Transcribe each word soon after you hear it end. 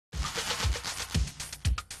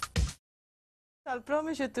I'll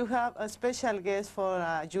promise you to have a special guest for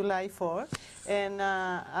July 4th, and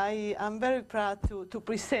I'm very proud to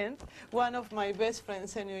present one of my best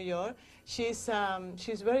friends in New York. She's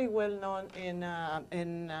very well known in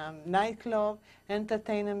nightclub,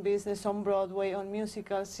 entertainment business, on Broadway, on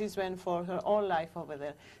musicals. She's been for her whole life over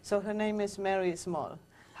there. So her name is Mary Small.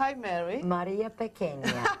 Hi, Mary. Maria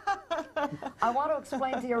Pequeña. I want to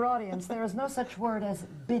explain to your audience there is no such word as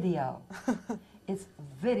video. It's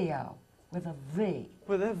video with a V.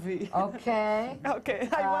 With a V. Okay. Okay.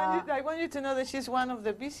 I want you to know that she's one of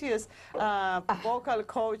the busiest vocal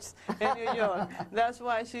coaches in New York. That's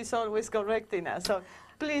why she's always correcting us. So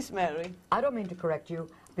please, Mary. I don't mean to correct you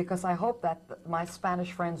because I hope that my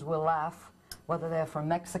Spanish friends will laugh, whether they're from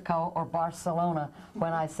Mexico or Barcelona,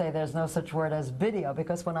 when I say there's no such word as video,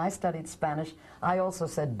 because when I studied Spanish, I also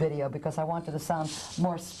said video because I wanted to sound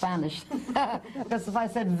more Spanish. Because if I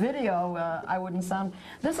said video, I wouldn't sound...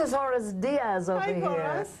 This is Horace Diaz over Hi, here.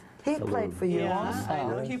 Horace. He played for you also. I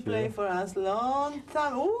know he played for us long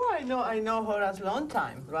time. Oh, I know Horace long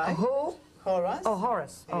time, right? Who? Horace. Oh,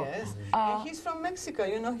 Horace. Oh. Yes. And he's from Mexico.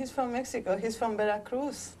 You know, he's from Mexico. He's from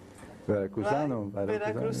Veracruz. Veracruzano. Right?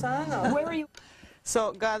 Veracruzano. Where are you?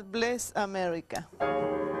 So God bless America.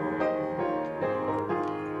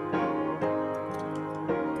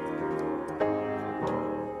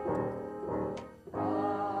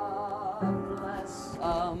 God bless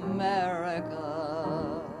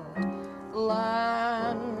America,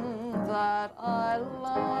 land that I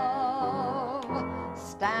love.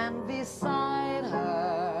 Stand beside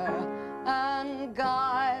her and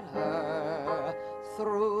guide her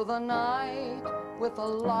through the night with a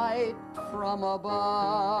light from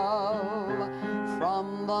above.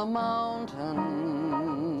 From the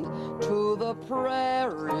mountain to the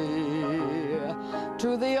prairie,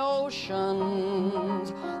 to the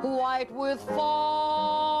oceans white with foam.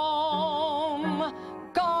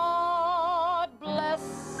 God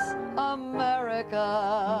bless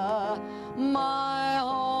America, my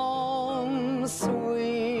home,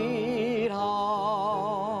 sweet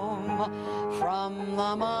home. From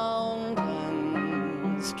the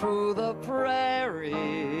mountains to the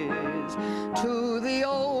prairies, to the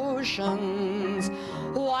oceans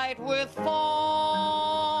white with foam.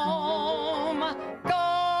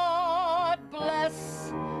 God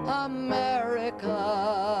bless America,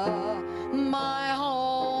 my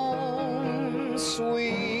home,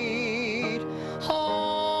 sweet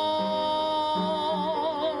home.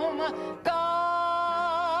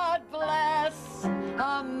 God bless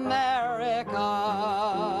America,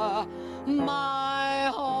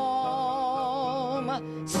 my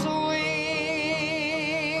home, sweet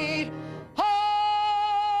home.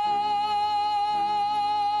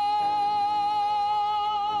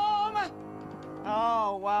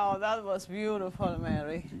 Oh, wow, that was beautiful,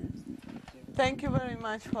 Mary. Thank you very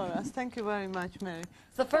much for us. Thank you very much, Mary.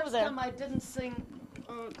 It's the first time I didn't sing.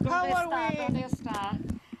 How are we?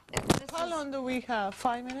 How How long do we have?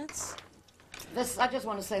 5 minutes? I just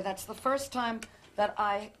want to say that's the first time that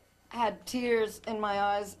I had tears in my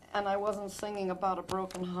eyes and I wasn't singing about a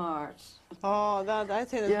broken heart. Oh, I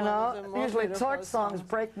think it's You one of the know, most usually beautiful torch songs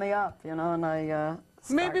break me up, you know, and I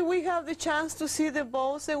Maybe we have the chance to see the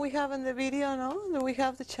balls that we have in the video, no? Do we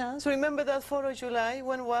have the chance? Remember that 4th of July?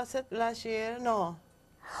 When was it? Last year? No.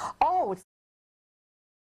 Oh, it's